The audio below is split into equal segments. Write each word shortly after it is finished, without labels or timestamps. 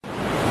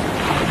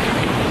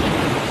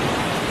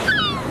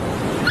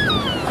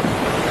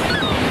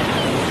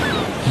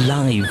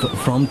Live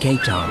from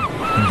Cape Town,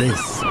 this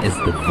is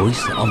the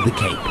Voice of the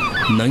Cape,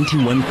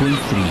 91.3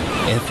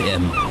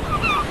 FM.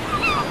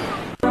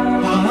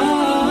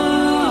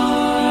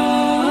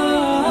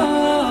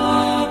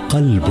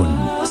 قلب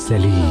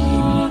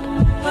سليم.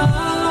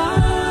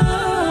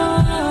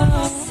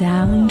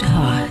 Sound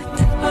Heart.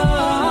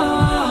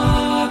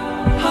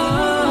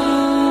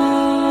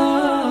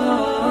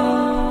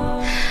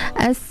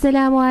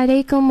 Assalamu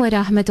alaikum wa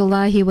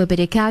rahmatullahi wa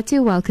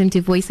barakatuh. Welcome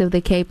to Voice of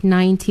the Cape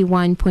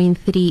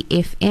 91.3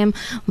 FM.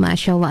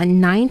 MashaAllah,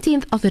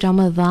 19th of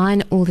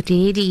Ramadan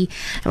already.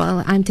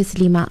 Well, I'm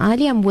Taslima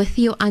Ali. I'm with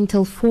you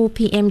until 4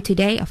 p.m.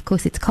 today. Of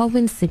course, it's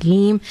Calvin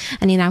Salim.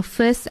 And in our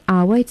first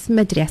hour, it's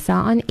Madrasa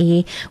on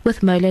Air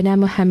with Moulana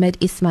Muhammad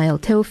Ismail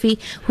Tofie,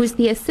 who's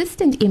the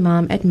assistant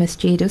imam at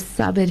Masjid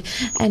al-Sabr.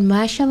 And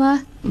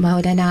MashaAllah,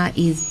 Moulana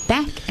is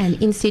back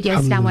and in studio.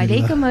 Assalamu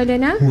alaikum,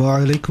 Moulana. Wa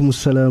alaikum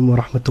assalam wa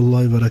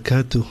rahmatullahi wa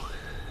barakatuh.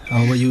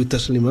 How are you,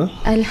 Taslima?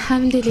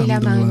 Alhamdulillah,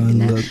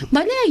 Moulana.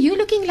 Moulana, you're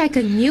looking like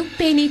a new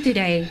penny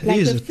today.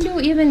 Like the flu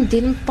even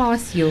didn't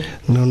pass you.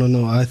 No.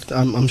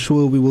 I'm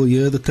sure we will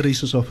hear the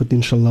traces of it,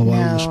 inshallah,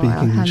 while we're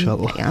speaking,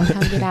 inshallah.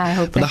 Alhamdulillah, I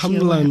hope but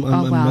alhamdulillah,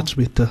 I'm much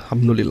better.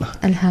 Alhamdulillah.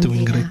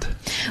 Doing great.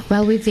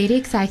 Well, we're very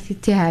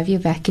excited to have you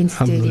back in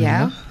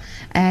studio.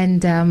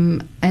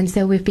 And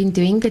so we've been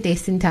doing the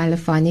lesson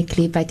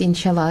telephonically, but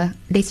inshallah,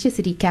 let's just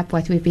recap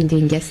what we've been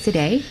doing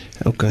yesterday.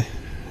 Okay.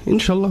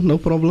 Inshallah, no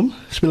problem.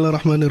 Bismillah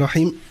ar-Rahman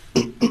ar-Rahim.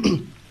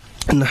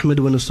 نحمد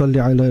ونصلي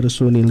على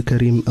رسول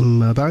الكريم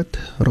أما بعد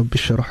رب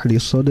اشرح لي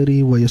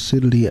صدري ويسر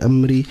لي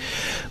أمري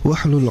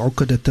واحلل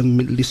عقدة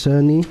من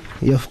لساني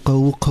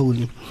يفقهوا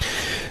قولي.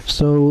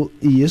 So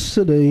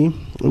yesterday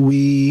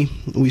we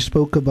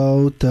spoke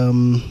about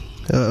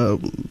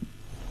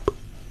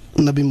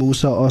Nabi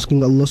Musa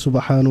asking Allah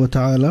subhanahu wa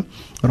ta'ala,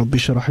 Rabbi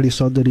shrah li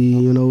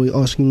sadri,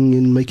 asking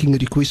and making a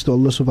request to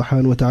Allah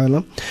subhanahu wa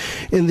ta'ala.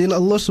 And then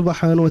Allah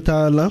subhanahu wa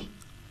ta'ala,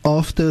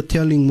 after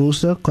telling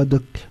Musa, قَدْ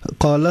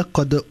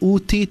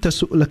أُوتِيتَ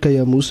سُؤْلَكَ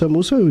يَا Musa,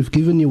 we've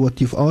given you what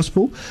you've asked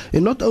for.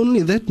 And not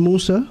only that,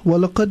 Musa,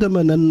 وَلَقَدْ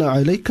مَنَنَّا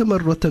عَلَيْكَ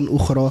مَرَّةً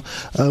أُخْرَى,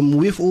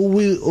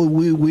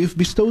 we've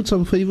bestowed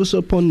some favors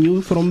upon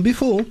you from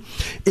before.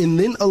 And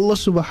then Allah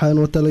subhanahu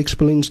wa ta'ala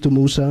explains to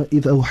Musa,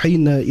 إِذْ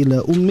أَوْحَيْنَا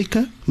إِلَىٰ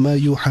أُمِّكَ مَا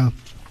يُوحَى.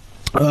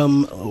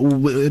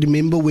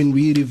 Remember when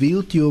we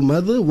revealed to your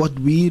mother what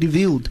we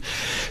revealed.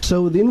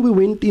 So then we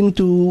went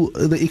into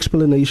the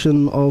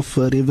explanation of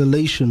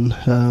revelation.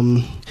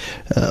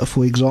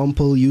 For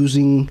example,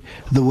 using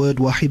the word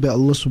wahi by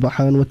Allah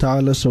subhanahu wa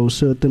ta'ala. So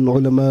certain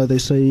ulama, they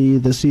say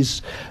this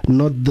is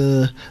not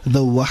the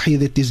wahi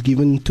that is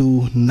given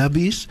to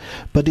nabis,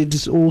 but it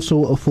is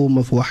also a form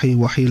of wahi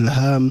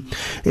ilham.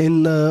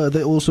 And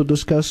they also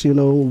discuss,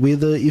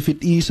 whether if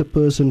it is a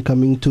person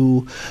coming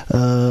to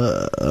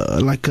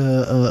like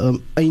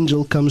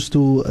angel comes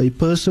to a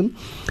person,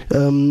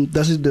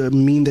 does it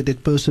mean that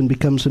that person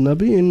becomes a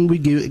Nabi? And we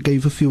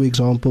gave a few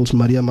examples.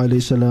 Maryam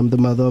alayhi salam, the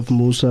mother of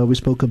Musa. We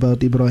spoke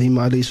about Ibrahim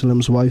alayhi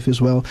salam's wife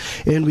as well.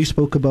 And we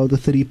spoke about the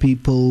three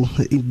people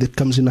that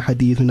comes in a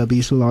hadith when Nabi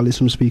sallallahu alayhi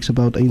wasallam speaks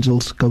about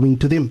angels going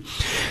to them.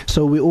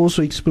 So we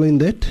also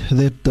explained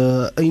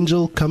that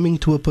angel coming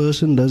to a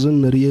person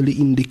doesn't really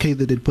indicate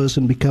that that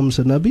person becomes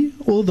a Nabi,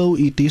 although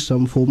it is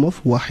some form of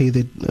wahi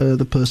that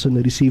the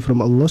person received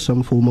from Allah,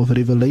 some form of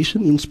revelation,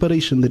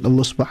 inspiration that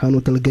Allah subhanahu wa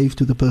ta'ala gave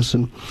to the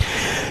person.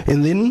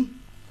 And then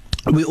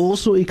we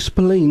also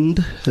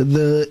explained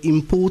the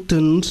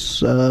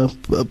importance,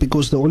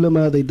 because the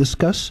ulama, they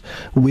discuss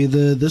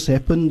whether this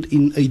happened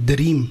in a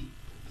dream.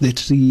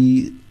 That's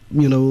the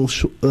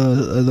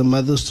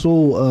mother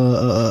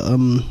saw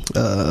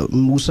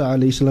Musa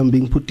alayhi salam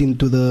being put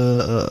into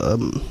the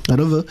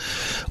river,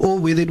 or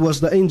whether it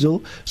was the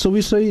angel. So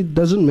we say it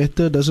doesn't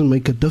matter, doesn't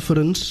make a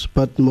difference,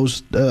 but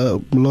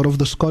a lot of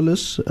the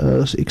scholars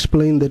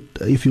explain that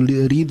if you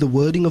read the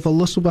wording of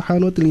Allah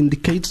subhanahu wa ta'ala,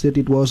 indicates that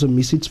it was a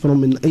message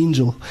from an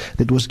angel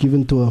that was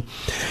given to her.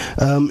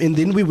 And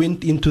then we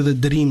went into the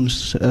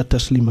dreams,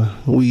 Taslima.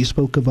 We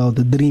spoke about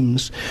the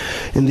dreams,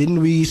 and then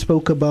we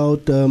spoke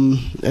about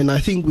and I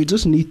think we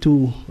just need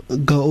to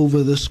go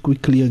over this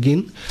quickly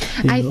again.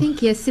 I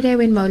think yesterday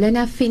when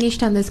Moulana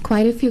finished on this,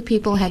 quite a few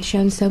people had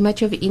shown so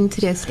much of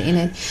interest in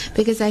it,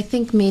 because I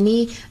think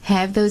many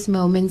have those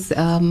moments,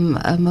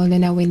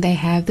 Moulana, when they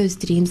have those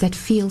dreams that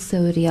feel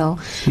so real.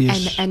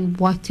 Yes. And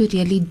what to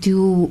really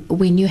do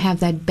when you have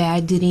that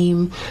bad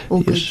dream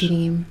or good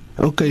dream.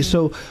 Okay,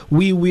 so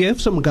we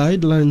have some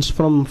guidelines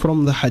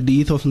from the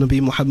hadith of Nabi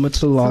Muhammad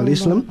sallallahu alaihi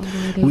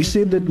wasallam. We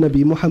said that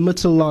Nabi Muhammad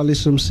sallallahu alaihi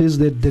wasallam says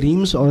that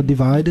dreams are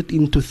divided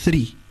into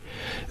three.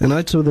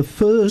 Right, so the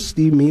first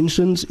he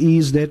mentions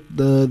is that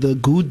the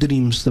good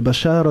dreams, the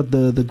basharat,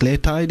 the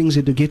glad tidings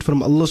that you get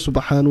from Allah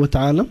subhanahu wa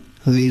ta'ala.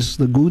 There's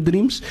the good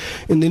dreams,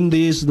 and then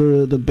there's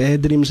the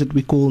bad dreams that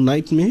we call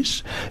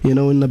nightmares. And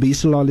Nabi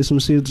sallallahu alaihi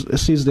wasallam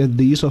says that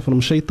these are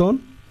from shaitan.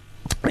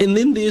 And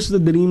then there's the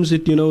dreams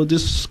that,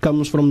 this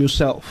comes from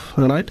yourself,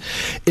 right?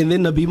 And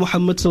then Nabi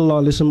Muhammad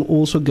sallallahu alaihi wasallam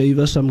also gave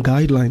us some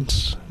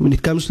guidelines. When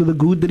it comes to the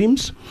good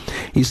dreams,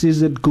 he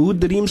says that good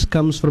dreams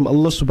comes from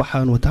Allah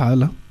subhanahu wa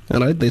ta'ala.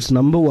 Alright, that's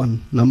number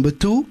one. Number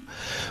two,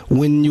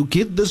 when you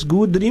get this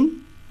good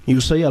dream, you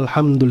say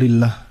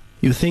Alhamdulillah.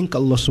 You thank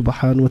Allah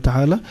subhanahu wa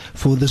ta'ala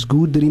for this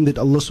good dream that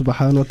Allah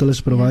subhanahu wa ta'ala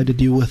has provided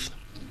you with.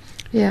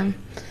 Yeah.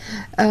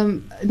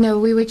 No,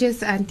 we were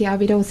just, Auntie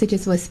Abid also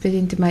just whispered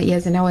into my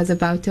ears, and I was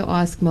about to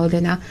ask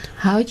Moulana,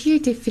 how do you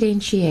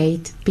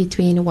differentiate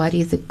between what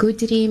is a good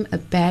dream, a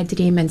bad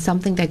dream, and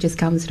something that just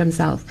comes from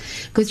self?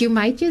 Because you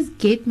might just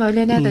get,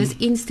 Moulana, those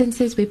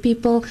instances where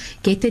people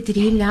get a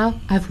dream now,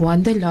 I've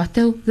won the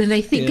lotto, then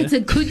they think it's a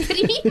good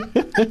dream.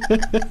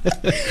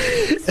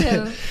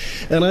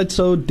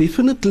 So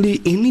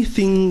definitely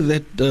anything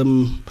that,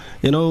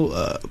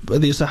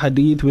 there's a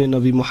hadith where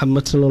Nabi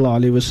Muhammad sallallahu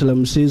alaihi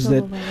wasallam says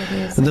that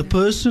the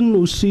person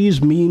who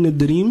sees me in a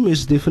dream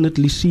is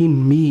definitely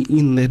seen me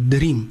in that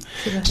dream.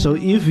 So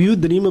if you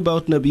dream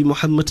about Nabi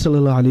Muhammad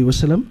sallallahu alaihi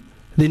wasallam,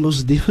 then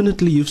most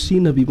definitely you've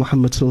seen Nabi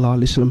Muhammad sallallahu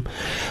alaihi wasallam.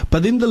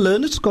 But then the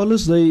learned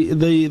scholars,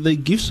 they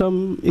give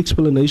some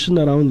explanation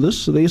around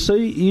this. They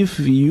say if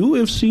you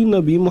have seen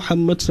Nabi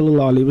Muhammad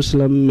sallallahu alaihi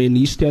wasallam and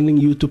he's telling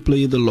you to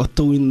play the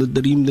lotto in the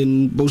dream,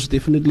 then most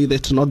definitely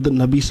that's not the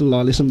Nabi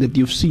sallallahu alaihi wasallam that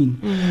you've seen.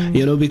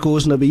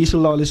 Because Nabi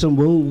sallallahu alaihi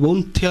wasallam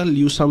won't tell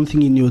you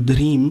something in your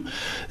dream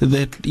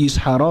that is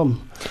haram.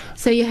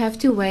 So you have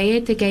to weigh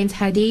it against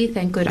Hadith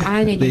and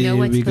Quran, and you know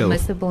what's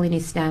permissible in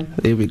Islam.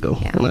 There we go.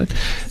 Yeah. Right.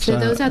 So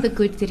those are the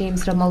good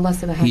dreams from Allah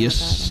subhanahu wa ta'ala.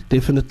 Yes,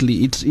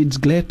 definitely. It's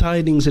glad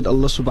tidings that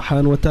Allah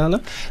subhanahu wa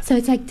ta'ala. So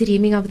it's like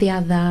dreaming of the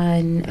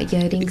adhan,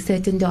 hearing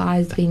certain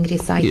du'as being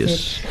recited.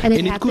 Yes. And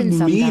it could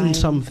mean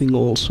something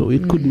also.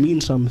 It could mean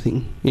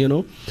something,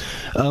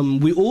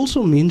 We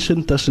also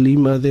mentioned,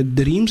 Taslima, that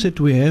dreams that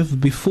we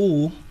have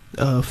before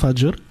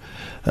Fajr,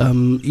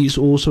 is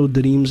also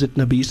dreams that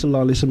Nabi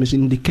sallallahu alaihi wasallam has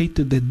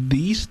indicated that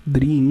these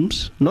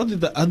dreams, not that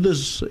the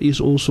others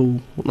is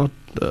also not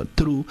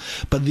true,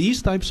 but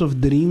these types of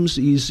dreams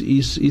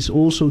is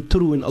also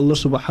true, and Allah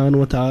subhanahu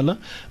wa ta'ala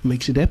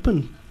makes it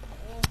happen.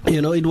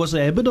 It was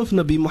a habit of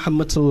Nabi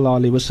Muhammad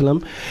sallallahu alaihi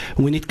wasallam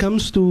when it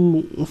comes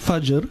to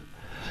Fajr.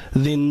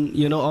 Then,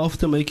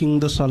 after making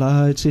the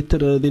salah,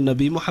 etc., then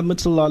Nabi Muhammad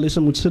sallallahu alaihi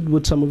wasallam would sit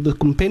with some of the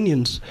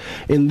companions,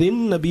 and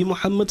then Nabi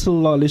Muhammad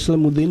sallallahu alaihi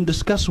wasallam would then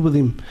discuss with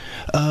him,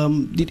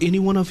 did any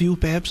one of you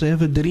perhaps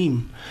have a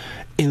dream?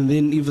 And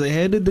then if they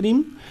had a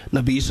dream,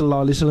 Nabi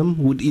sallallahu alaihi wasallam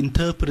would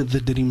interpret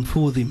the dream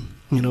for them.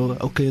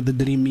 Okay, the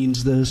dream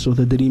means this, or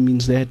the dream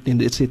means that,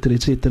 and etc.,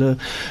 etc.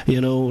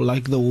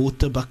 Like the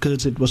water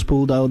buckets that was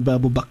pulled out by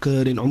Abu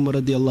Bakr and Umar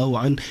radiallahu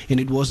an, and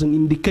it was an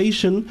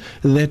indication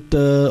that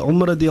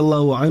Umar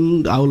radiallahu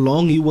an, how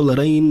long he will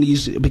reign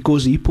is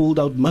because he pulled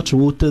out much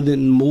water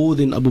more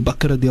than Abu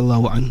Bakr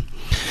radiallahu an.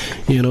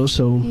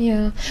 So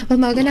yeah. Well,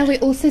 Moulana, we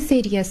also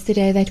said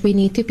yesterday that we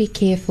need to be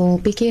careful.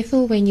 Be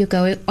careful when you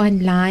go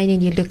online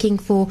and you're looking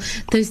for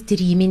those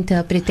dream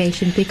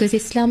interpretation, because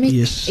Islamic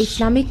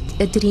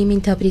dream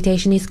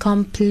interpretation is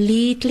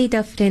completely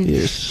different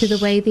to the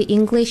way the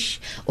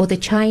English or the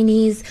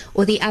Chinese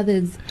or the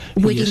others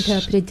would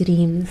interpret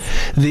dreams.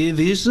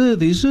 There's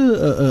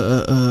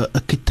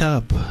a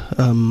kitab.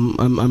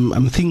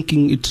 I'm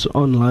thinking it's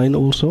online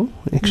also.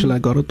 Actually, I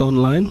got it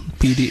online,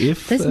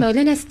 PDF. This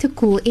Moulana is too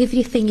cool.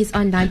 Everything is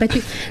online. But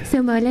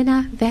so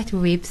Moulana, that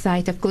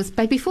website, of course.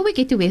 But before we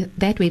get to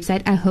that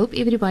website, I hope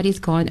everybody's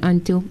gone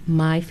onto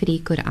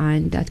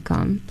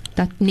myfreequran.com.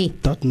 .net.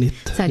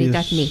 Sorry,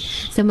 yes. .net.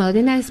 So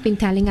Moulana has been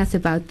telling us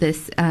about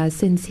this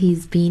since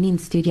he's been in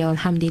studio,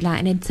 alhamdulillah,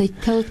 and it's a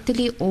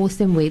totally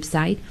awesome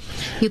website.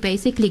 You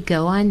basically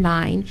go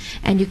online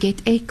and you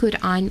get a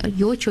Quran,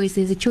 your choice.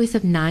 There's a choice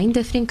of 9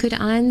 different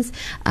Qurans.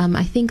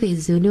 I think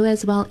there's Zulu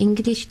as well,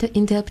 English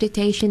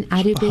interpretation,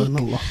 Arabic,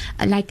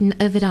 like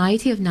a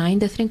variety of 9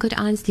 different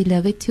Qurans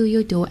delivered to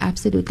your door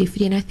absolutely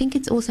free. And I think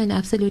it's also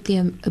absolutely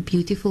a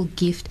beautiful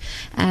gift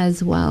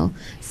as well.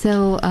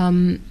 So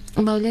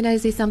Moulana,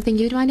 is there something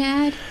you'd want to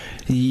add?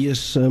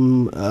 Yes,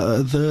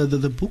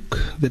 the book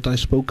that I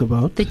spoke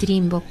about, the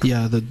dream book.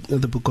 Yeah,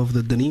 the book of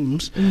the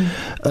dreams.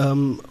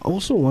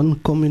 Also, one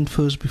comment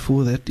first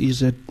before that is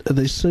that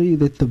they say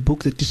that the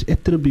book that is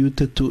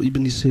attributed to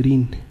Ibn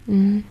Sirin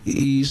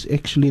is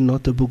actually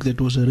not a book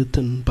that was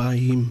written by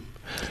him.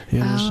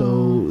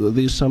 So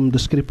there's some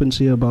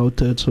discrepancy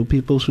about it, so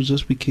people should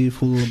just be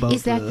careful about.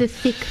 Is that the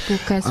thick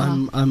book as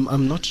well?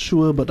 I'm not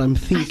sure, but I'm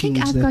thinking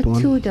it's that one. I think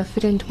I've got 2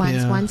 different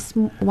ones,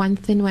 one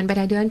thin one, but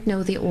I don't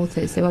know the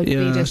author, so I'll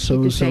just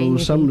so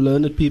some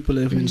learned people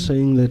have been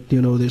saying that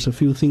there's a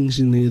few things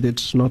in there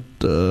that's not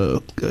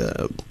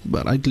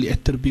rightly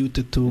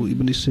attributed to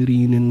Ibn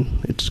Sirin, and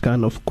it's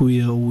kind of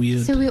queer or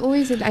weird. So we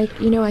always I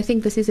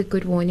think this is a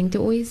good warning to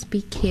always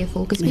be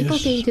careful, because people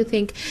tend to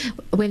think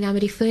when I'm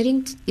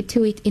referring to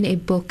to it in a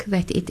book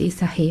that it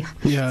is sahih.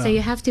 Yeah. So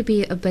you have to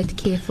be a bit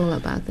careful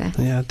about that.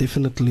 Yeah,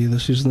 definitely.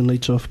 This is the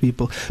nature of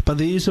people. But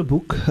there is a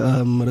book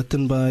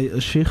written by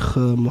Sheikh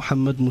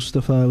Mohammed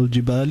Mustafa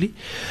Al-Jibali.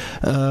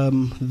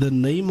 The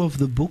name of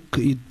the book,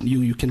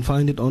 you can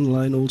find it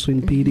online also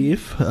in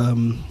PDF.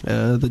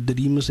 The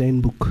Dreamer's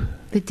Handbook.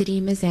 The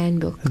Dreamer's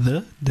Handbook.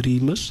 The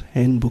Dreamer's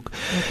Handbook.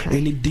 Okay.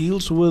 And it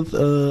deals with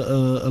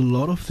a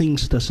lot of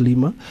things,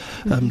 Taslima.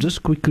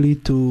 Just quickly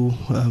to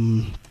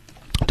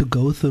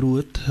go through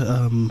it,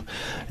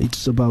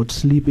 it's about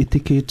sleep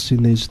etiquettes,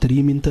 and there's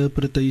dream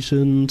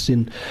interpretations,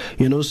 and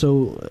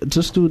so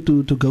just to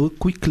go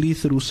quickly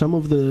through some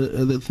of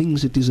the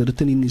things that is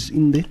written in his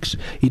index.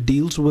 It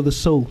deals with the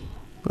soul.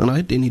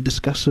 Right, and he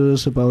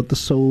discusses about the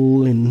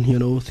soul and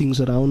things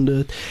around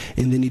it,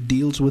 and then he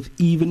deals with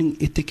evening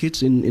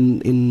etiquettes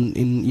in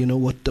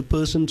what a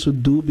person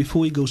should do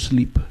before he goes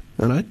sleep.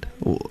 Right,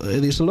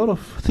 there's a lot of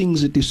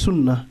things that is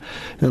sunnah.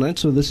 Right,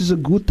 so this is a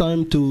good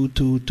time to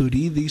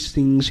read these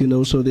things,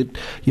 so that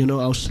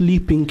our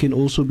sleeping can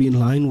also be in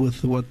line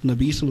with what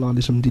Nabi Sallallahu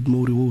Alaihi Wasallam did,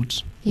 more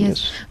rewards.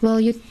 Yes. Well,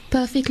 you're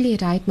perfectly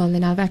right,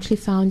 Moulana. I've actually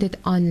found it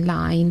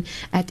online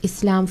at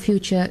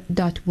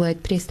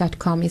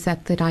islamfuture.wordpress.com. Is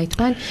that the right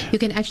one? You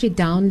can actually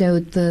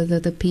download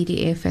the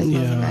PDF, as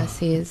Moulana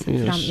says,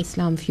 from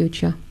Islam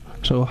Future.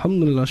 So,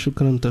 alhamdulillah,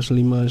 shukran,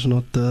 Taslima is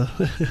not...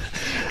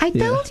 I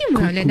told you,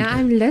 Moulana,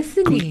 I'm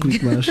listening.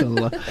 Quick,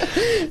 mashallah.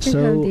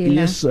 So,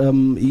 yes,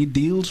 he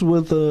deals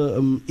with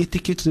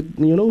etiquettes, that,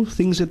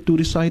 things that to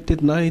recite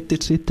at night,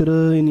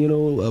 etc. And,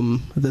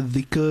 the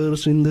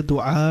dhikrs and the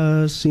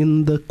du'as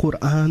in the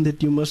Quran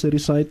that you must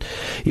recite.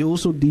 He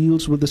also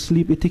deals with the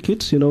sleep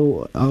etiquettes, how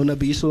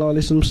Nabi Sallallahu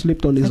Alaihi Wasallam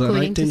slept on his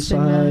right-hand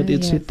side,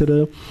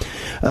 etc.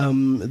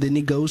 Then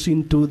he goes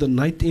into the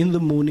night and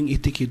the morning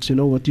etiquettes,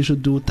 what you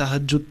should do,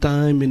 tahajjud time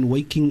and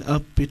waking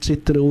up,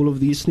 etc., all of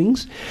these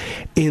things.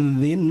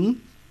 And then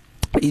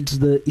it's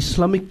the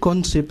Islamic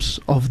concepts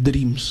of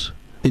dreams.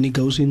 Then he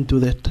goes into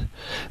that.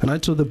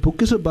 Right, so the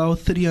book is about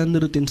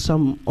 300 and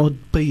some odd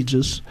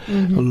pages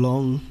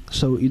long.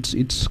 So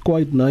it's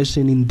quite nice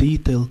and in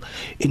detail.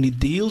 And it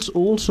deals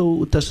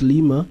also,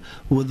 Taslima,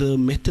 with the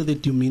matter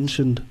that you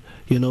mentioned,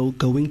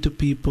 going to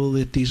people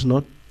that is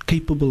not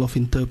capable of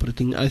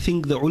interpreting. I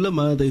think the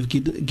ulama, they've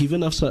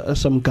given us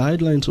some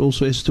guidelines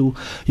also as to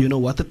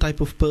what the type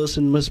of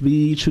person must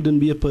be. It shouldn't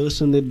be a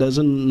person that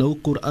doesn't know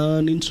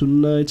Quran and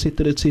Sunnah,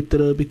 etc.,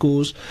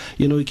 because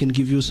it can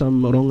give you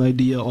some wrong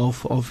idea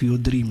of your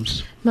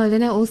dreams.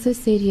 Moulana also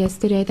said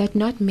yesterday that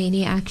not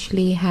many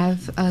actually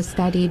have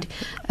studied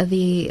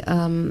the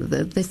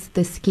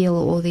skill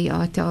or the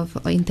art of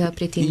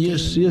interpreting.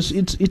 Yes,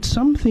 it's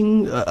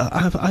something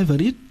I've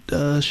read.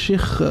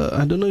 Sheikh,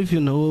 I don't know if you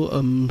know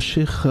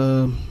Sheikh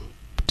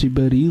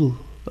Jibril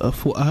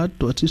Fuad,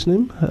 what's his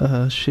name?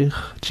 Sheikh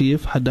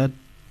GF Haddad.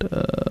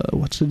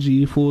 What's the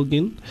G for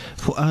again?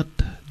 Fuad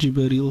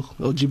Jibril,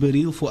 or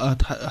Jibril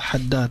Fuad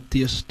Haddad.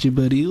 Yes,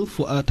 Jibril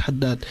Fuad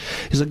Haddad.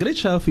 He's a great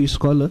Shafi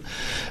scholar.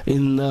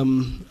 And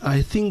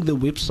I think the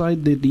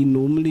website that he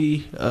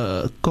normally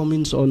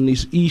comments on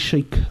is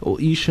E-Sheikh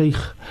or E-Sheikh.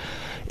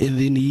 And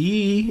then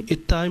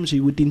at times he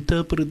would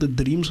interpret the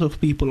dreams of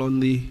people on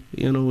the,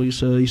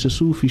 he's a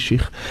Sufi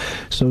sheikh.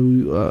 So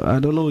I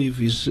don't know if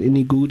he's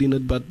any good in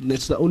it, but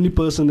that's the only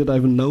person that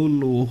I've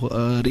known or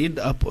read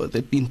up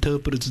that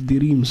interprets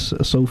dreams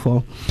so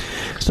far.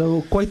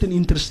 So quite an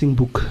interesting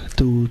book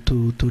to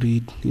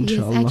read,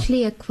 inshallah. There's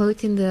actually a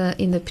quote in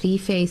the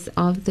preface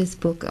of this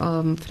book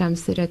from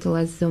Surah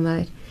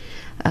Al-Zumar,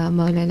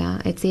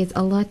 Moulana. It says,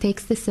 Allah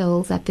takes the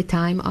souls at the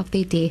time of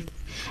their death,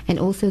 and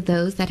also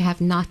those that have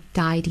not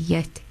died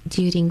yet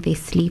during their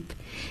sleep.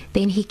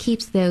 Then he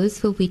keeps those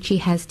for which he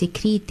has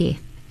decreed death,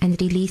 and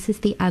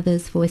releases the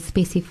others for a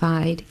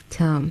specified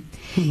term.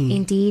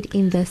 Indeed,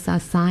 in this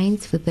are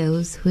signs for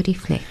those who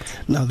reflect.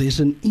 Now, there's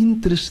an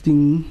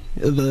interesting,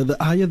 the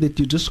ayah that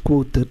you just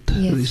quoted,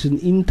 there's an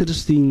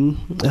interesting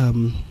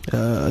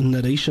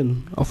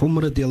narration of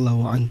Umar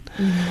radiallahu an.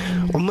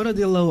 Umar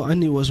radiallahu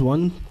an, he was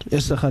one,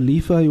 as the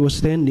Khalifa, he was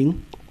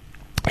standing,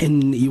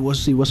 and he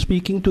was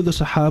speaking to the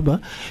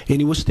Sahaba,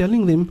 and he was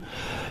telling them,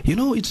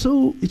 it's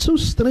so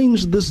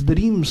strange, this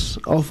dreams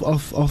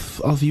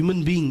of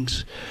human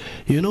beings.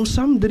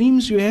 Some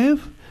dreams you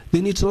have,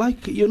 then it's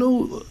like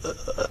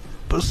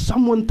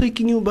someone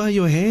taking you by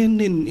your hand,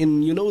 and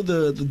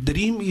the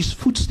dream is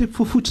footstep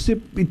for footstep,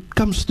 it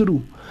comes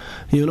through.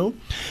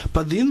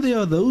 But then there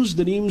are those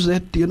dreams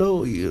that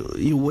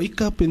you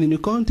wake up and then you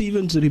can't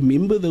even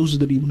remember those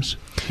dreams.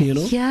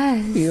 Yes.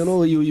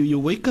 You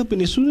wake up,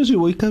 and as soon as you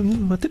wake up,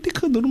 that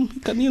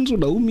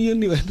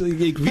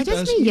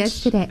was me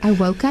yesterday. I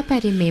woke up, I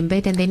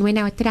remembered, and then when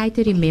I tried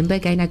to remember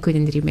again, I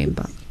couldn't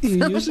remember.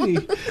 You see,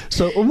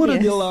 so Umar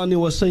radiallahu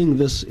anhu was saying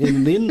this,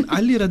 and then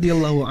Ali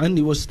radiallahu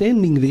anhu was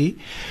standing there,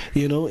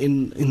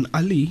 in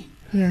Ali.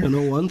 Yeah.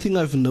 One thing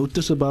I've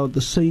noticed about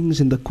the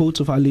sayings and the quotes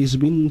of Ali has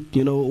been,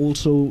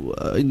 also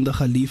in the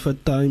Khalifa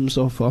times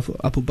of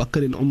Abu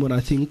Bakr and Umar,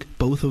 I think,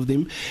 both of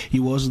them, he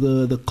was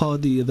the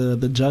qadi,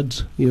 the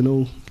judge,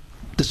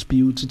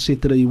 disputes,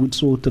 etc., he would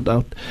sort it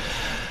out.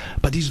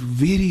 but he's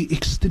very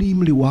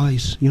extremely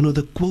wise. You know,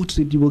 the quotes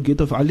that you will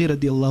get of Ali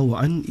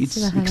radiallahu an,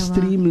 it's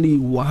extremely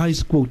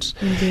wise quotes.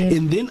 Indeed.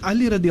 And then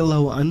Ali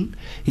radiallahu an,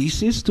 he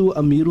says to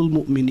Amirul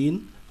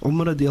Mu'mineen,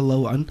 Umar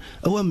radiallahu an,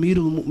 "Oh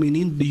Amirul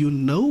Mu'mineen, do you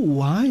know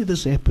why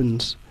this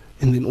happens?"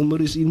 And then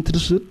Umar is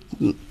interested.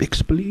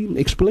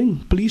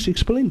 Explain, please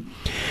explain.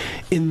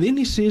 And then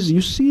he says,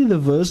 you see the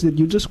verse that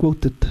you just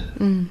quoted.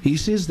 He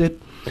says that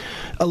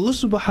Allah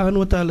subhanahu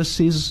wa ta'ala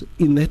says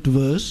in that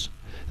verse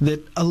that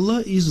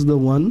Allah is the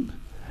one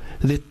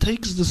that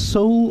takes the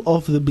soul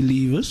of the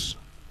believers,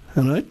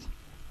 alright?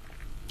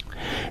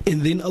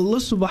 And then Allah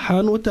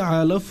subhanahu wa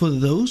ta'ala, for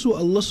those who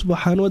Allah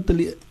subhanahu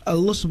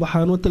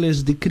wa ta'ala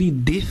has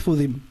decreed death for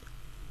them,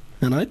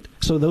 alright?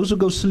 So those who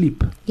go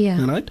sleep,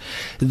 alright?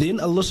 Then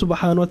Allah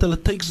subhanahu wa ta'ala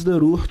takes the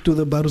ruh to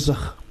the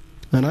barzakh,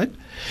 alright?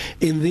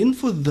 And then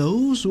for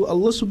those who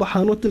Allah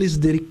subhanahu wa ta'ala has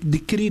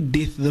decreed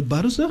death, the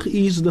barzakh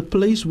is the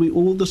place where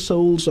all the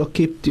souls are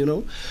kept, you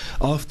know,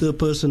 after a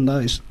person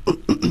dies.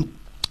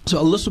 So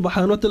Allah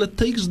subhanahu wa ta'ala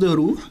takes the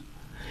ruh,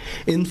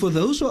 and for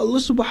those who Allah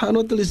subhanahu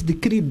wa ta'ala has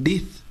decreed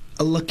death,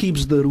 Allah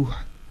keeps the ruh.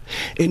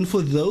 And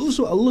for those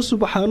who Allah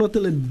subhanahu wa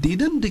ta'ala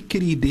didn't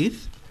decree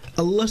death,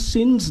 Allah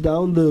sends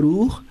down the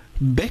ruh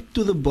back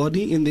to the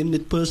body, and then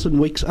that person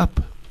wakes up.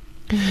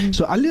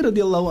 So Ali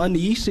radiallahu anhu,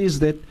 he says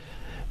that,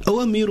 O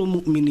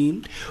Amirul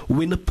Mu'mineen,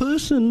 when a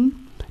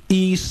person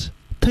is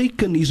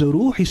taken, his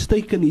ruh is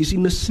taken, he's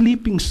in a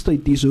sleeping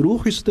state, his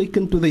ruh is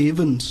taken to the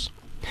heavens,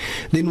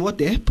 then what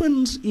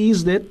happens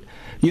is that,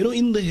 you know,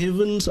 in the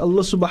heavens,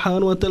 Allah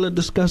subhanahu wa ta'ala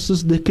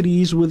discusses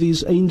decrees with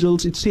his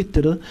angels,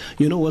 etc.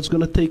 You know, what's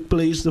going to take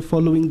place the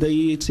following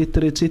day,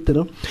 etc.,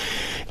 etc.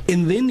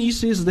 And then he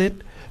says that,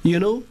 you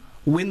know,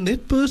 when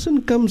that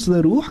person comes,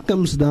 the ruh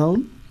comes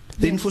down,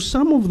 then for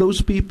some of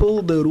those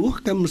people, the ruh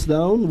comes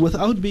down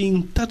without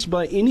being touched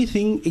by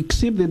anything,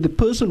 except that the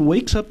person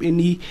wakes up and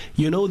he,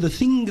 you know, the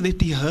thing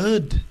that he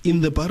heard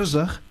in the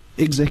barzakh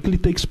exactly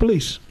takes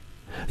place.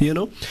 You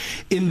know,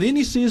 and then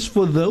he says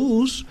for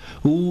those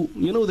who,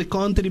 you know, they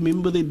can't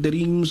remember their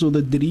dreams, or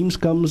the dreams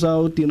comes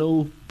out, you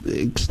know,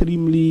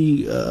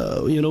 extremely,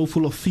 you know,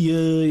 full of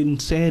fear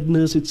and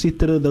sadness,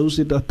 etc., those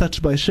that are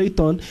touched by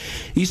shaitan,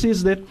 he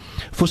says that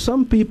for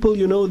some people,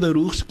 you know, the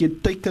ruhs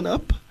get taken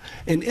up,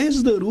 and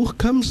as the ruh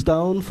comes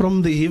down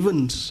from the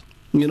heavens,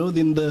 you know,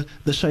 then the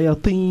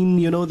shayateen,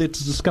 you know, that's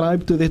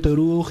described to that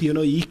ruh, you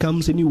know, he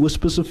comes and he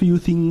whispers a few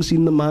things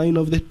in the mind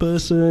of that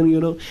person, you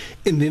know,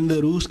 and then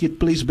the ruhs get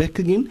placed back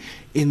again,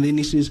 and then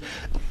he says,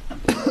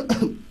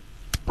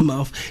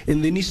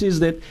 and then he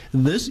says that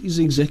this is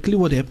exactly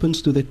what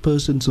happens to that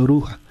person's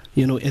ruh,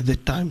 you know, at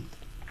that time.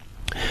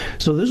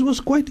 So this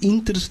was quite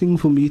interesting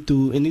for me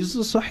too, and it's a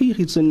sahih,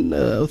 it's an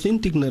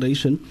authentic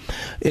narration,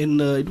 and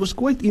it was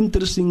quite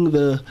interesting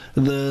the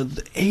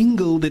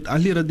angle that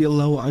Ali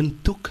radiallahu anh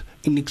took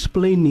in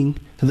explaining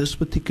this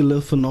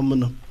particular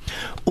phenomenon.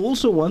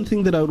 Also, one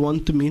thing that I would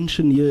want to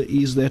mention here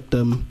is that,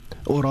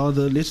 or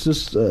rather, let's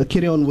just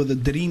carry on with the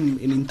dream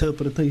in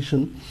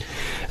interpretation.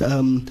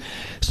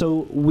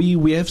 So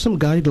we have some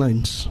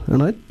guidelines,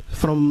 right,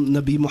 from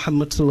Nabi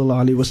Muhammad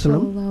sallallahu alaihi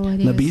wasallam.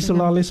 Nabi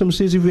sallallahu alaihi wasallam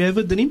says, if you have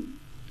a dream,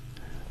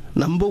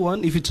 number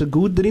one, if it's a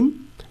good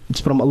dream,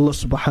 it's from Allah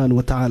subhanahu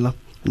wa ta'ala.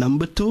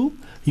 Number two,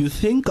 you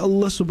thank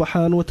Allah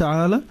subhanahu wa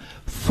ta'ala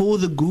for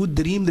the good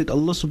dream that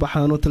Allah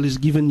subhanahu wa ta'ala has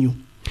given you.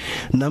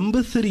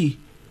 Number three,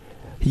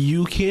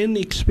 you can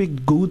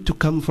expect good to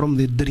come from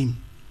the dream.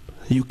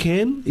 You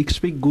can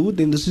expect good,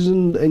 and this is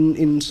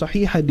in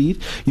Sahih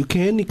Hadith, you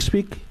can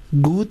expect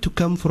good to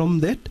come from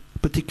that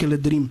particular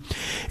dream.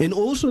 And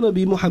also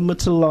Nabi Muhammad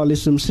sallallahu alaihi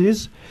wasallam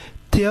says,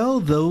 tell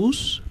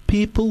those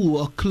people who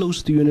are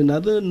close to you. In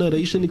another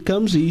narration it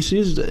comes, he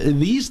says,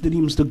 these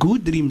dreams, the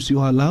good dreams, you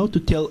are allowed to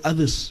tell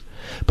others.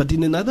 But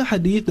in another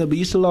hadith,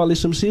 Nabi sallallahu alaihi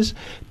wasallam says,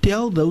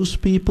 tell those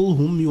people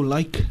whom you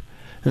like.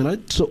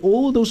 Right? So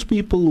all those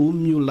people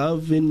whom you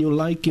love and you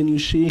like, and you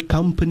share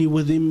company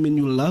with them and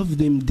you love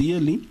them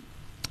dearly,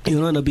 you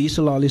know, Nabi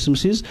sallallahu alaihi wasallam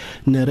says,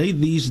 narrate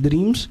these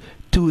dreams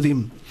to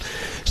them.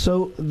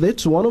 So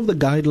that's one of the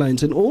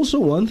guidelines. And also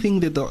one thing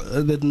that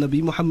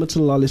Nabi Muhammad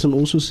sallallahu alaihi wasallam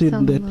also said,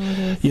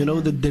 that, you know,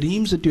 the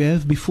dreams that you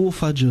have before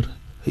Fajr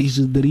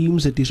is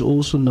dreams that is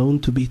also known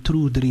to be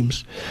true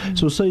dreams.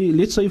 So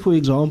let's say for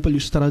example, you're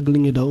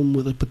struggling at home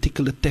with a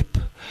particular tap,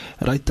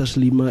 right,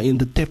 Taslima, and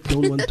the tap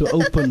don't want to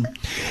open,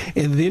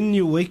 and then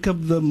you wake up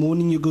the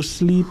morning, you go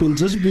sleep, and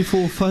just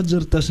before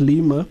Fajr,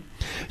 Taslima,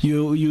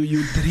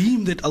 you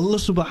dream that Allah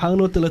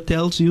subhanahu wa ta'ala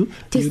tells you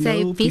to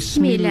say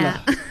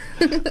Bismillah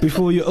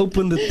before you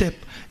open the tap,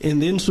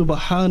 and then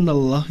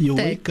subhanallah, you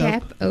wake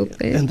up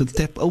and the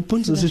tap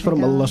opens. This is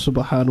from Allah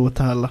subhanahu wa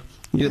ta'ala,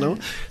 you know.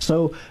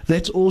 So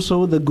that's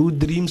also the good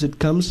dreams that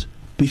comes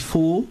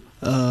before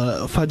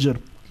Fajr.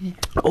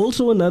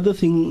 Also another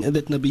thing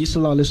that Nabi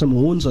sallallahu alaihi wasallam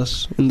warns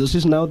us, and this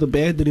is now the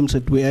bad dreams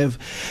that we have.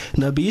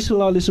 Nabi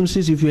sallallahu alaihi wasallam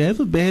says, if you have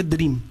a bad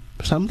dream,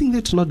 something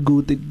that's not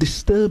good, it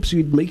disturbs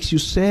you, it makes you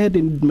sad,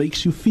 and it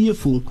makes you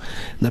fearful,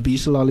 Nabi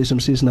sallallahu alaihi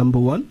wasallam says, number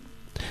one,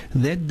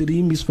 that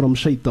dream is from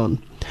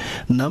shaitan.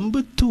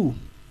 Number two,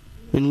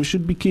 And we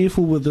should be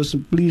careful with this.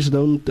 Please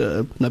don't.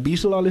 Nabi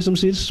Sallallahu Alaihi Wasallam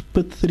says,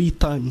 spit 3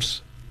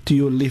 times to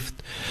your left.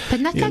 But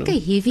not like a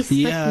heavy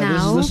spit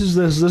now. This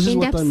is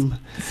what I'm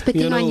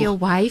spitting on your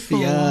wife or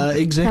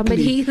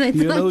exactly. somebody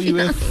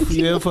that's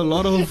you have a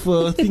lot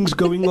of things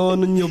going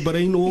on in your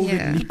brain, all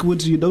the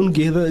liquids. You don't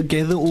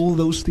gather all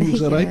those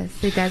things, right?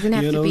 Yes, it doesn't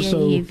have to be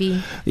a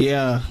heavy.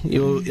 Yeah,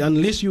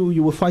 unless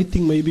you were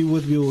fighting maybe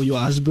with your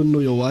husband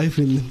or your wife,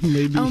 and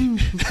maybe.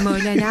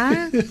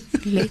 Moulana,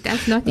 let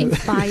us not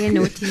inspire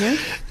naughtiness.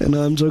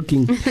 No, I'm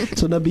joking.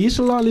 So Nabi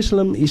Sallallahu Alaihi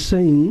Wasallam is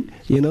saying,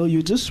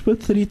 you just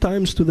spit 3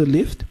 times to the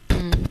left,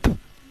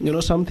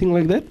 something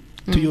like that,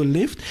 to your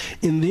left,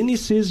 and then he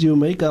says you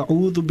make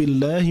a'udhu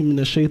billahi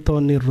minash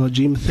shaitanir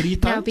rajim 3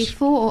 times. Now,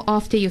 before or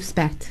after you've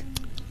spat?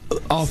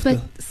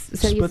 After.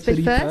 So you spit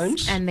 3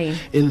 first times,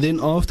 and then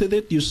after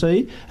that you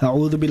say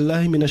a'udhu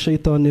billahi minash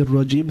shaitanir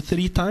rajim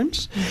 3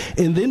 times,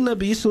 and then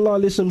Nabi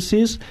Sallallahu Alaihi Wasallam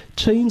says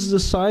change the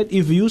side.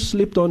 If you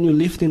slept on your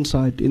left hand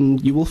side,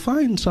 and you will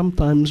find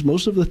sometimes,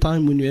 most of the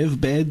time, when you have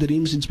bad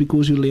dreams, it's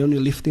because you lay on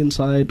your left hand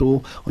side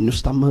or on your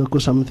stomach or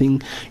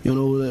something,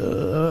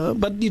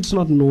 but it's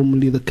not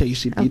normally the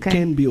case. It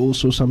can be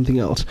also something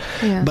else.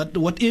 But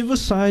whatever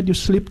side you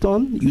slept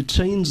on, you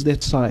change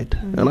that side.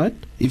 Alright,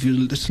 if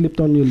you slept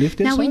on your left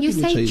hand side, now when you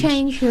say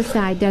change the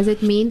side, does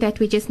it mean that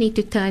we just need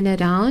to turn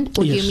around,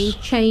 or do you mean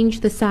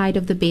change the side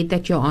of the bed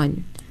that you're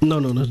on? No,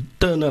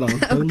 turn around.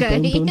 Don't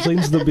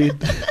change the bed.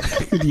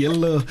 Die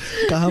hele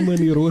kamer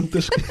nie rond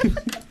te skryf.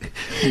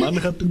 Man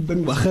gaan toe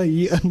dink, wat gaan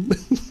hier aan?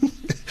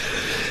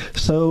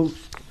 So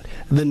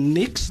the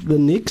next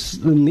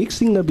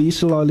thing Nabi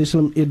Sallallahu Alaihi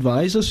Wasallam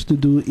advises to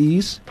do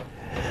is,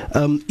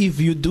 if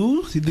you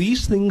do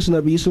these things,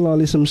 Nabi Sallallahu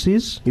Alaihi Wasallam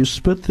says, you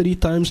spit 3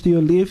 times to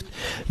your left,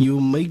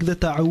 you make the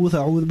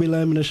a'udhu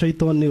billahi minash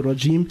shaitanir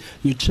rajim,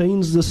 you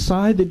change the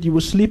side that you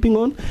were sleeping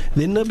on,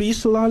 then Nabi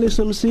Sallallahu Alaihi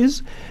Wasallam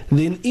says,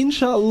 then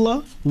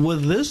inshallah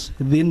with this,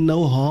 then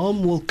no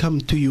harm will come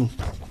to you.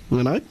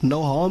 Right?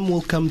 No harm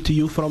will come to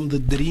you from the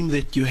dream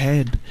that you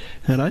had.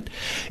 Right?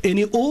 And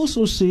he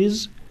also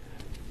says,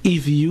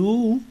 if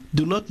you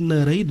do not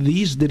narrate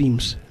these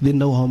dreams, then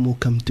no harm will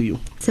come to you.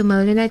 So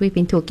Moulana, we've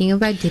been talking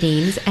about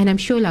dreams, and I'm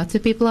sure lots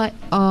of people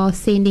are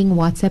sending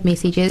WhatsApp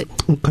messages.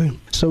 Okay,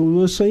 so we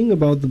were saying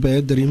about the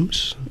bad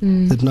dreams,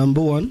 that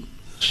number 1,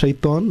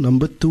 shaitan.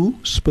 Number 2,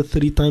 spit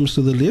 3 times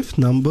to the left.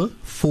 Number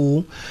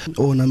 4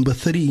 or number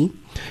 3,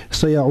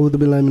 say a'udhu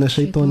billahi minash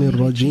shaitanir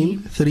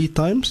rajim 3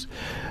 times.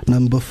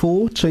 Number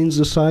 4, change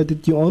the side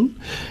that you're on.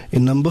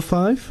 And number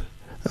 5,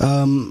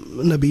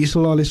 Nabi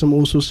Sallallahu Alaihi Wasallam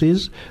also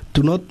says,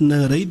 do not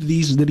narrate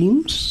these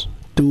dreams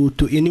to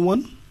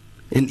anyone,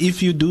 and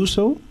if you do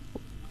so,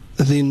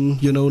 then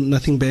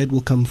nothing bad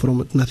will come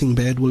from it, nothing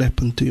bad will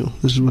happen to you.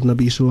 This is what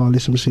Nabi Sallallahu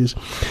Alaihi Wasallam says.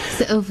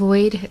 So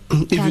avoid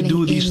if you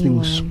do these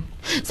things.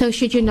 So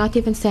should you not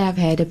even say I've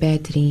had a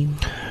bad dream?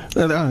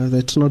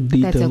 That's not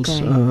details.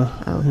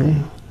 That's okay.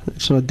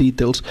 It's not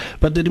details,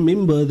 but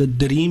remember the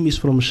dream is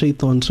from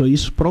shaitan, so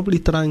he's probably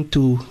trying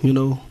to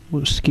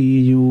scare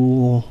you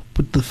or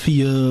put the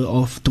fear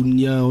of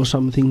dunya or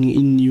something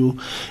in you,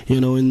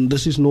 and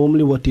this is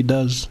normally what he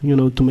does,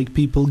 to make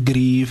people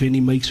grieve, and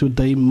he makes your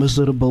day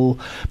miserable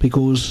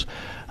because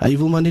hy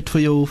wil maar net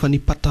vir jou van die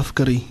pad af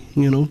kry,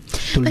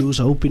 to lose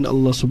hope in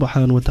Allah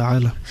subhanahu wa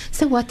ta'ala.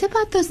 So what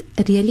about those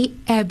really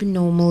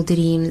abnormal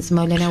dreams,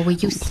 Moulana, where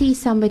you see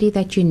somebody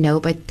that you know,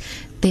 but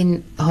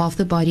then half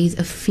the body is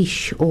a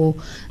fish or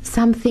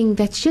something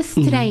that's just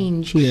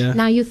strange?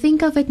 Now you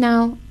think of it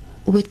now,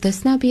 would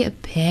this now be a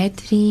bad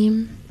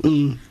dream?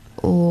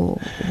 Or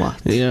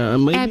what?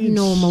 Maybe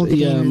abnormal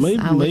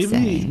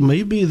dreams,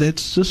 maybe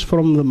that's just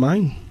from the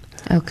mind.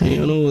 Okay.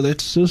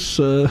 That's just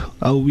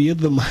how weird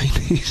the mind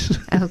is.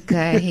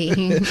 Okay.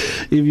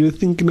 If you're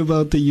thinking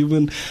about the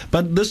human,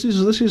 but this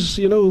is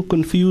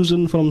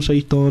confusion from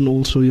shaitan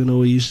also.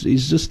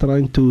 He's just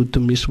trying to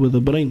mess with the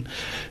brain,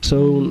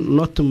 so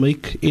not to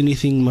make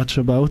anything much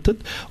about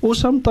it. Or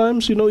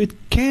sometimes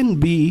it can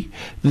be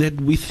that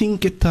we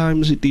think at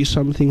times it is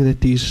something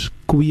that is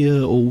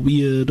queer or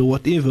weird or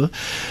whatever,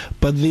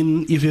 but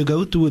then if you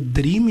go to a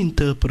dream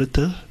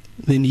interpreter,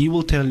 then he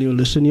will tell you,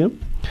 listen here,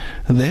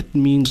 that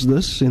means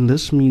this and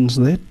this means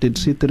that,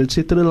 etc.,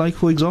 etc. Like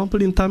for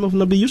example, in time of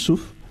Nabi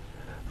Yusuf,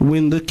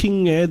 when the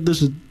king had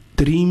this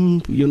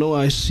dream,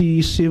 I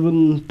see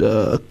 7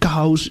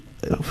 cows,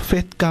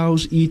 fat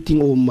cows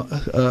eating,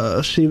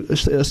 or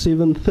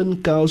 7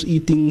 thin cows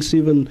eating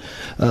 7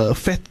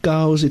 fat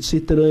cows,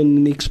 etc.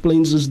 And he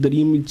explains this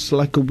dream. It's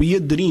like a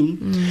weird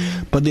dream,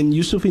 but then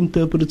Yusuf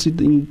interprets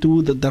it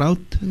into the drought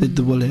that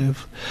they will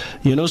have.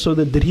 So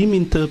the dream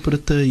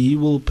interpreter, he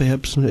will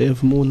perhaps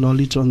have more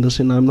knowledge on this,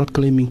 and I'm not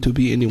claiming to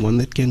be anyone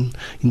that can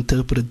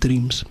interpret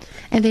dreams.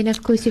 And then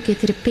of course you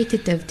get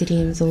repetitive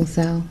dreams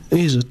also.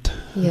 Is it?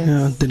 Yes.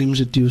 Yeah, dreams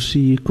that you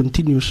see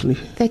continuously.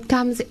 That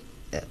comes,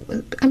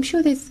 I'm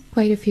sure there's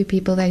quite a few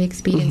people that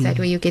experience that,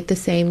 where you get the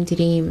same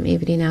dream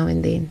every now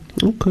and then.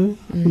 Okay,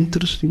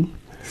 interesting.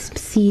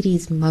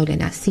 series,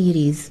 Moulana,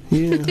 series.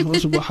 Yeah,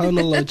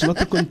 subhanallah, it's not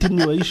a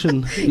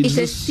continuation. It's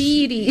a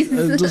series.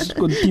 Just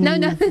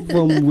continue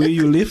from where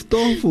you left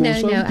off or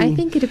something. No, I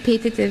think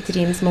repetitive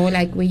dreams, more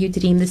like where you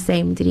dream the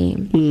same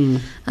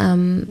dream.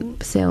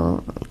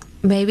 So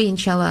maybe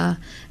inshallah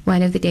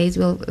one of the days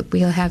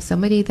we'll have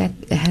somebody that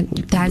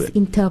does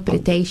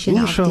interpretation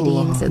of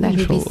dreams, so that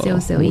would be so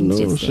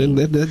interesting.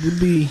 That would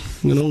be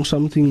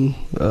something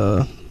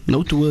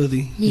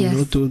noteworthy,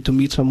 to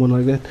meet someone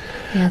like that.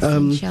 Yes,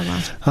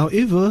 inshallah.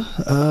 However,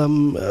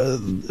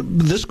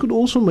 this could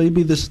also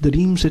maybe this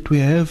dreams that we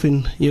have,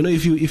 and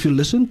if you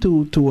listen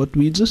to what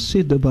we just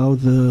said about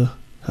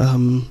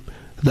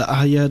the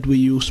ayat where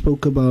you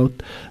spoke about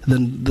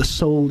the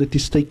soul that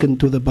is taken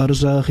to the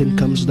barzakh and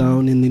comes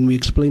down, and then we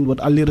explained what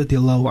Ali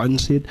radiallahu anhu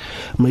said.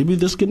 Maybe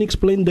this can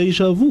explain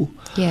deja vu.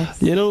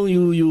 Yes.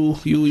 You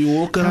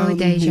walk around. Oh,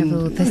 deja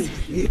vu.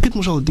 Ek het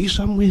mos al die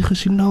somewhere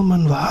gesien nou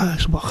man, waar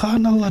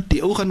subhanallah,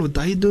 die ou gaan wat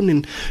hy doen,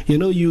 and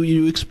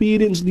you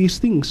experience these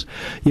things,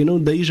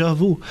 deja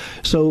vu.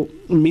 So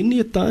many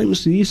a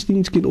times these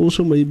things can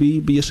also maybe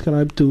be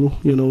ascribed to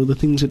the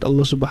things that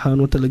Allah subhanahu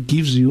wa ta'ala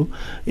gives you,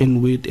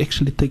 and where it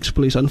actually takes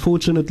place.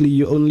 Unfortunately,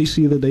 you only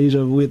see the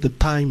deja vu at the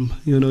time.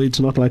 It's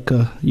not like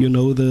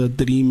the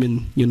dream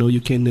and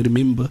you can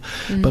remember.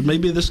 But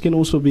maybe this can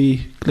also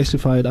be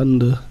classified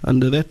under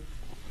that.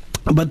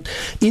 But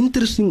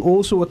interesting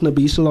also what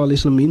Nabi Sallallahu Alaihi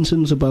Wasallam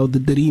mentions about the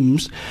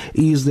dreams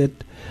is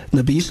that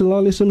Nabi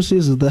Sallallahu Alaihi Wasallam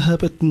says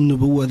dhahabat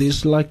nubuwa.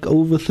 There's like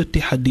over 30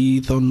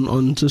 hadith on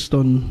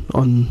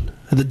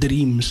the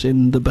dreams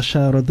and the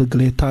bashara, the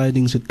glad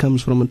tidings that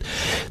comes from it.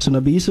 So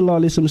Nabi Sallallahu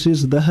Alaihi Wasallam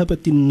says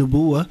dhahabat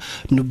nubuwa.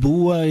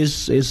 Nubuwa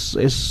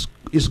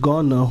is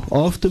gone now.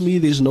 After me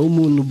there's no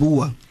more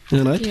nubuwa.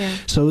 Right? Yeah.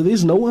 So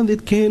there's no one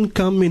that can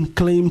come and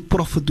claim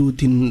prophethood.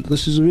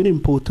 This is a very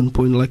important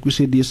point, like we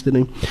said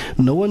yesterday.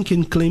 No one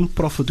can claim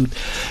prophethood.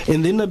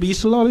 And then Nabi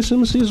Sallallahu Alaihi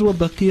Wasallam says,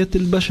 وَبَقِيَتِ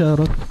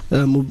الْبَشَارَةِ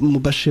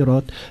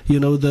مُبَشِّرَات.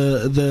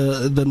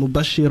 The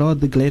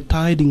mubashirat, the glad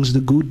tidings, the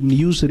good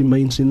news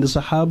remains. In the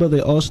Sahaba, they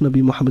asked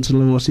Nabi Muhammad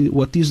Sallallahu Alaihi Wasallam,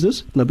 what is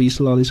this? Nabi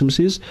Sallallahu Alaihi Wasallam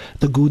says,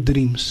 the good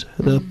dreams,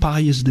 the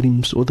pious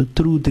dreams, or the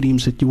true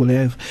dreams that you will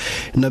have.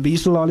 And Nabi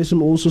Sallallahu Alaihi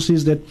Wasallam also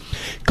says that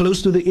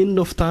close to the end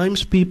of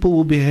times, people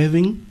will be having they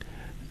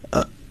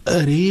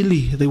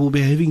will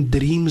be having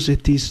dreams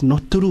that is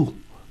not true.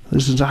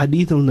 This is a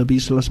hadith of Nabi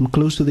Sallallahu Alaihi Wasallam.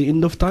 Close to the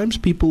end of times,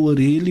 people will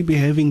really be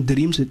having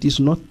dreams that is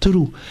not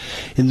true.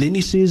 And then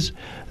he says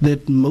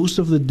that most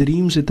of the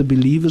dreams that the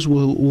believers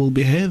will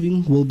be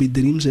having will be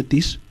dreams that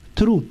is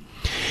true.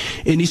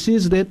 And he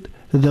says that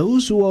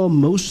those who are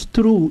most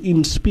true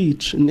in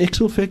speech, in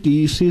actual fact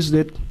he says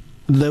that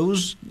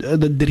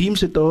the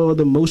dreams that are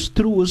the most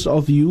truest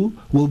of you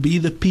will be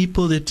the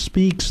people that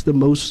speaks the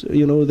most,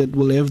 that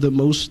will have the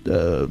most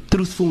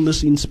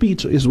truthfulness in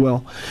speech as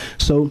well.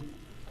 So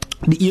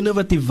die ene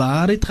wat die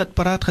waarheid gaat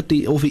praat,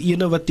 of die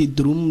ene wat die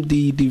droom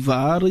die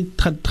waarheid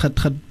gaat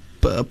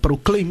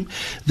proclaim,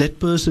 that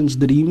person's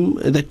dream,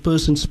 that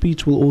person's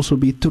speech will also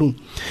be true.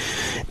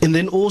 And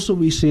then also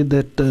we said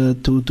that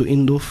to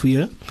end off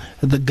here,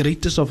 the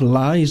greatest of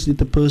lies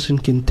that a person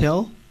can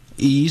tell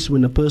is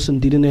when a person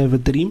didn't have a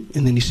dream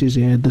and then he says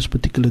he had this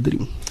particular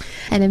dream.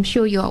 And I'm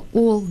sure you're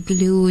all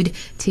glued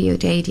to your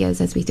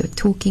radios as we were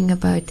talking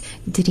about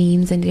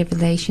dreams and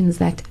revelations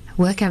that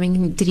were coming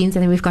in dreams,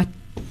 and then we've got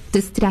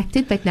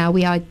distracted, but now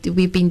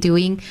we've been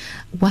doing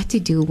what to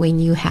do when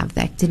you have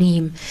that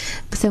dream.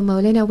 So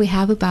Moulana, we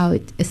have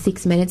about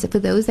 6 minutes. For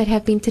those that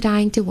have been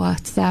trying to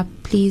WhatsApp,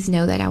 please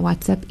know that our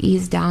WhatsApp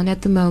is down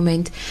at the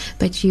moment,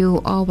 but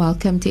you are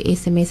welcome to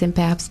SMS, and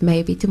perhaps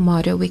maybe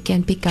tomorrow we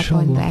can pick up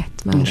on that,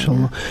 Moulana.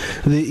 Inshallah.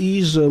 There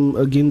is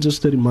again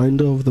just a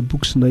reminder of the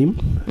book's name.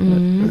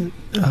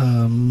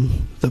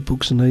 The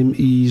book's name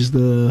is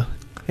the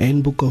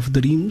Handbook of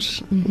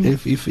Dreams,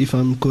 if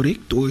I'm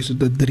correct, or is it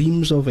the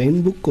Dreams of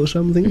Handbook or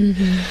something?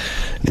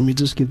 Let me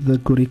just get the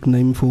correct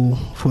name for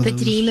the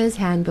those. Dreamer's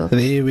Handbook.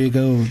 There we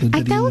go.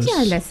 I told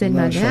you, listen,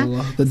 Mother.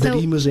 The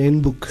Dreamer's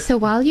Handbook. So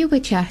while you were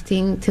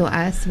chatting to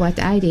us, what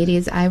I did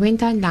is I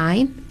went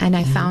online and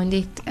I found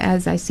it,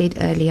 as I said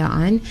earlier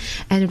on.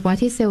 And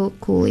what is so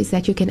cool is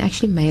that you can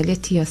actually mail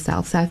it to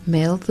yourself. So I've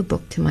mailed the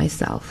book to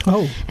myself.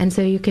 Oh. And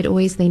so you could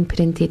always then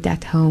print it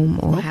at home,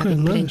 or have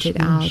it printed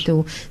out,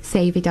 or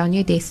save it on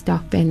your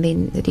desktop and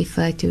then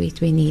refer to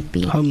it when need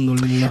be.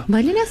 Alhamdulillah.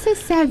 Moulana's so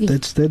savvy.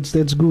 That's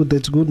good.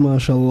 That's good,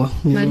 mashallah.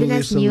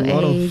 Moulana's new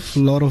age.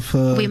 Lot of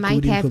we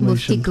might have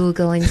Mufti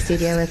Google in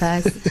studio with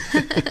us.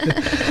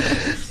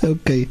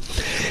 Okay.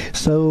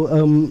 So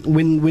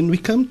when we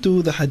come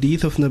to the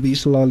hadith of Nabi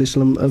Sallallahu Alaihi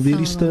Wasallam, a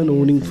very stern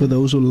warning for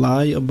those who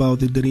lie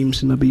about the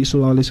dreams. Nabi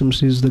Sallallahu Alaihi Wasallam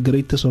says the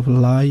greatest of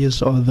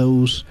liars are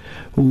those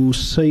who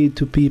say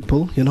to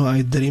people,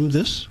 I dreamed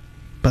this,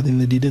 but then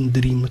they didn't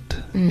dream it.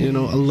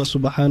 Allah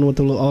subhanahu wa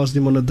ta'ala asked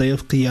them on the day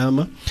of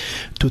Qiyamah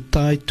to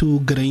tie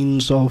 2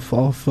 grains of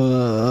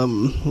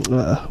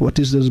what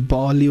is this,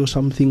 barley or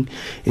something,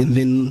 and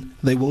then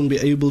they won't be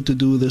able to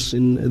do this.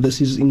 And this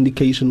is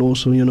indication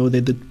also,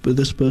 that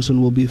this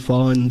person will be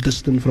far and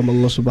distant from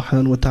Allah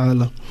subhanahu wa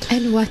ta'ala.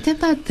 And And what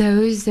about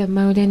those,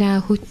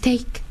 Moulana, who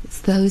take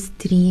those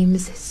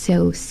dreams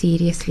so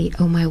seriously?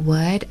 Oh my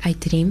word, I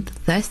dreamed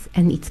this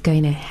and it's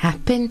going to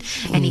happen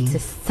and it's a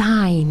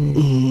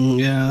sign.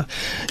 Yeah.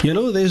 You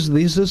know, there's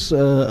this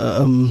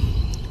message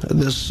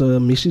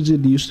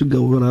that used to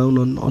go around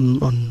on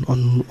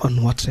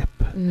WhatsApp.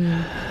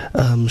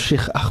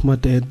 Sheikh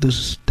Ahmad had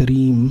this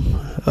dream,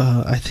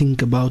 I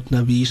think, about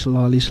Nabi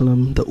Sallallahu Alaihi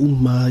Wasallam, the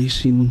Ummah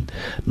is in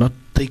not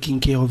taking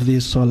care of their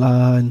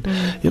salah, and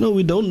you know,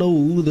 we don't know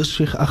who this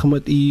Sheikh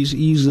Ahmad is.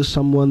 Is this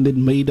someone that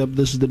made up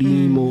this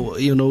dream, or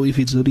you know, if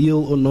it's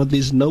real or not?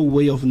 There's no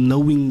way of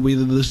knowing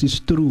whether this is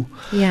true,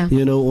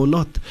 you know, or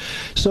not.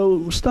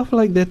 So stuff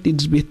like that,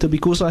 it's better,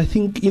 because I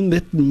think in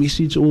that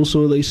message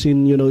also they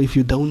send, you know, if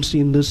you don't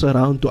send this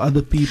around to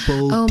other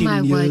people,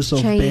 10 years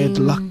of bad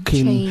luck,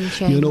 and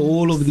you know,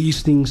 all of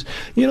these things,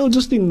 you know,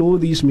 just ignore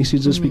these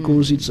messages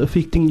because it's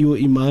affecting your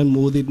iman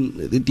more than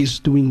it is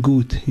doing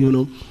good, you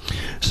know.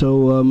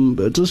 So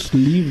just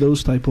leave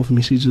those type of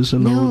messages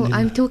alone. No,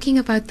 I'm talking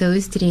about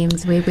those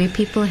dreams where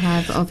people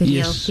have of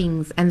real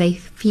things and they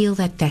feel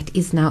that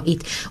is now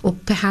it, or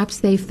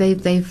perhaps they've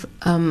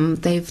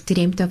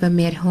dreamt of a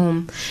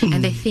merhum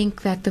and they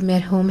think that the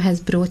merhum has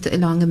brought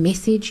along a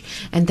message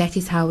and that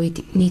is how it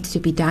needs to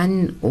be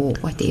done, or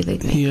whatever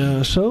it may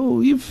be.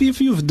 So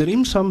if you've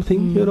dreamed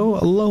something, you know,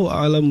 Allahu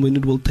Alam when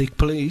it will take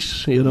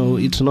place, you know,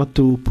 it's not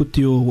to put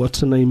your,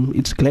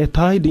 it's glad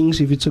tidings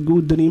if it's a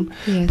good dream,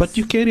 but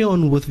you carry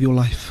on with your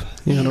life,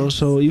 you know.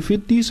 So if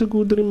it is a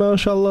good dream,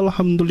 mashallah,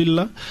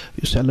 alhamdulillah,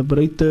 you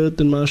celebrate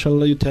it, and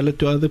mashallah, you tell it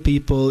to other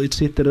people,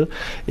 etc.,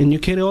 and you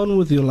carry on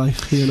with your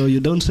life, you know. You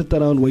don't sit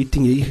around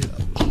waiting, hey,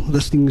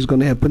 this thing is going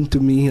to happen to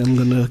me, I'm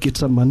going to get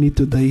some money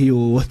today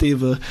or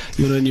whatever,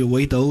 you know, and you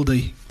wait all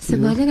day. So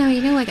Moulana,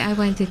 you know what I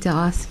wanted to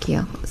ask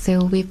you?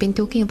 So we've been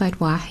talking about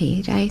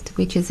Wahi, right,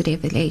 which is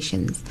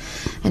revelations,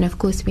 and of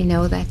course we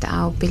know that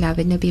our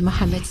beloved Nabi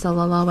Muhammad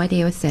sallallahu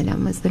alaihi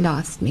wasallam was the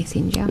last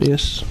messenger.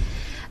 Yes.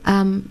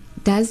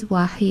 Does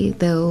Wahi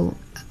though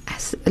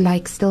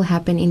still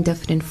happen in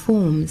different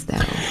forms though?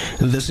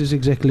 This is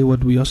exactly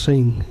what we are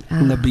saying.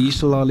 Nabi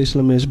Sallallahu Alaihi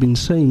Wasallam has been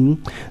saying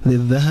that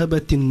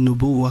ذهبت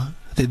النبوة,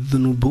 that the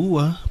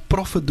nubuwa,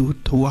 prophethood,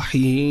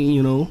 wahi,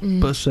 you know,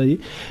 per se,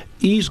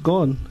 is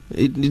gone.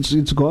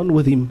 It's gone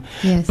with him.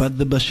 But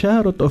the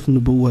basharat of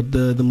nubuwat,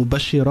 the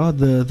mubashirat,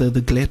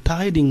 the glad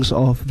tidings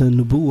of the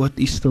nubuwat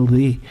is still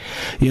there.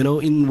 You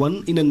know,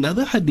 in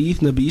another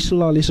hadith, Nabi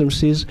Sallallahu Alaihi Wasallam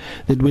says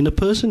that when a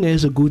person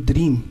has a good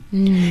dream,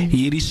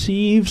 he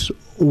receives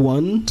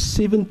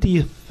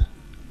 1/70th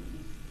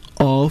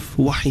of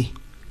wahi,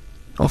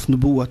 of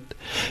nubuwat.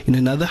 In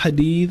another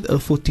hadith, a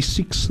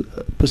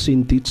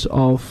 46%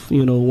 of,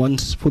 you know,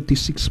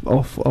 1/46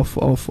 of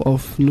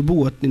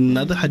nubuwat. In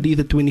another hadith,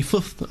 a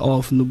 25th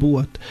of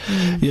nubuwat.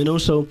 You know,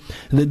 so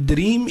the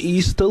dream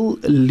is still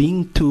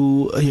linked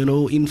to, you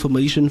know,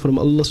 information from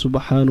Allah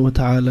subhanahu wa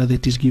ta'ala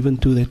that is given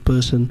to that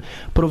person,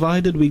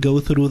 provided we go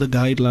through the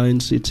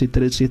guidelines,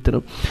 etc.,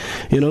 etc.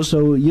 You know,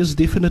 so yes,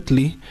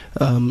 definitely,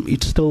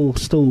 it's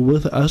still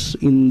with us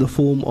in the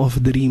form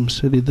of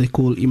dreams that they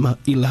call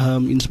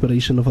ilham,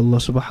 inspiration of Allah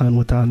subhanahu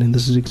wa ta'ala, and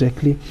this is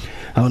exactly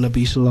how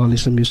Nabi Sallallahu Alaihi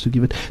Wasallam used to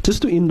give it.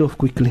 Just to end off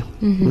quickly,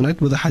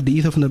 right, with the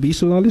hadith of Nabi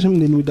Sallallahu Alaihi Wasallam,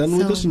 then we're done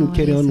with this and we'll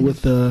carry on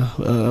with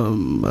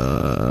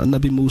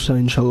Nabi Musa,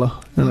 inshallah.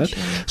 Right?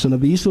 So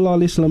Nabi Sallallahu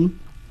Alaihi Wasallam,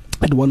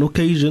 at one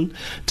occasion,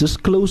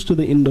 just close to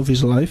the end of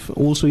his life,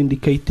 also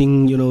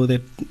indicating, you know,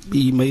 that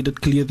he made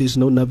it clear there's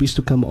no nabis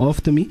to come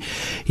after me.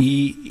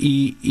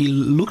 He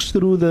looks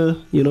through the,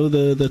 you know,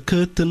 the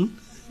curtain,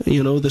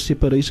 you know, the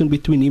separation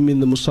between him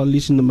and the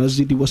musallis in the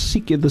masjid. He was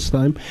sick at this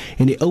time,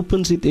 and he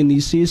opens it and he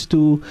says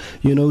to,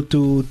 you know,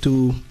 to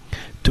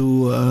the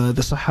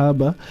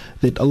Sahaba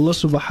that Allah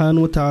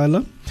subhanahu wa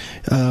ta'ala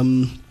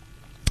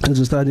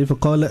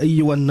فقال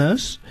أيها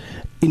الناس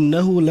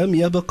إنه لم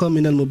يبق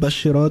من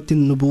المبشرات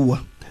النبوة.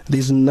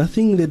 There's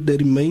nothing that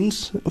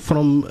remains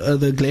from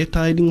the glad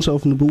tidings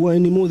of Nubuwa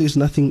anymore. There's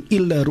nothing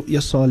إلا رؤيا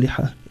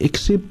صالحة,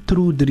 except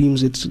through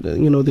dreams, it's,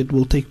 you know, that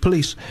will take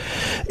place.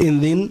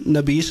 And then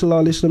Nabi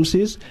Sallallahu Alaihi Wasallam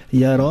says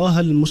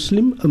يراها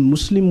المسلم, a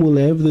Muslim will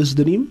have this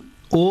dream,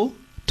 or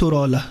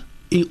تراله,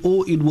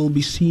 or it will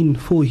be seen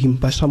for him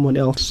by someone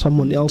else.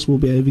 Someone else will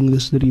be having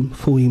this dream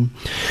for him.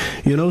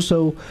 You know,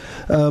 so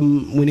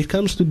when it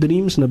comes to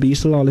dreams, Nabi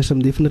Sallallahu Alaihi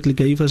Wasallam definitely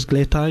gave us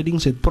glad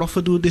tidings that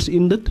prophethood is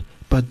ended,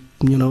 but,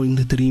 you know, in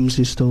the dreams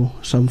is still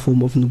some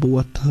form of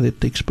nubuwat that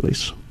takes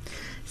place.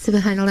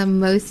 Subhanallah,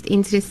 most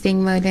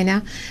interesting,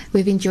 Moulana.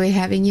 We've enjoyed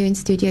having you in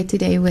studio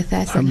today with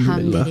us,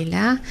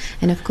 alhamdulillah.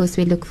 And of course,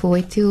 we look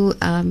forward to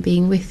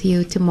being with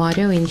you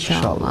tomorrow,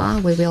 inshallah.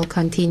 We will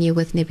continue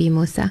with Nabi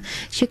Musa.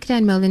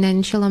 Shukran, Moulana.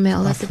 Inshallah, may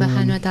Allah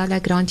subhanahu wa ta'ala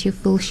grant you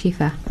full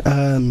shifa.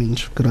 Ameen,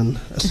 shukran.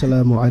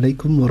 Assalamu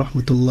alaikum wa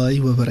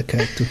rahmatullahi wa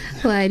barakatuh.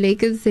 Wa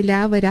alaikum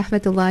salam wa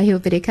rahmatullahi wa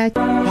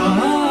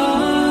barakatuh.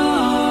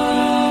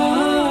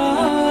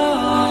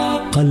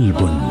 قلب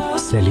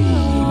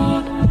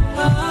سليم.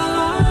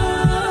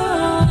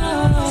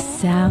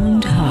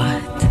 Sound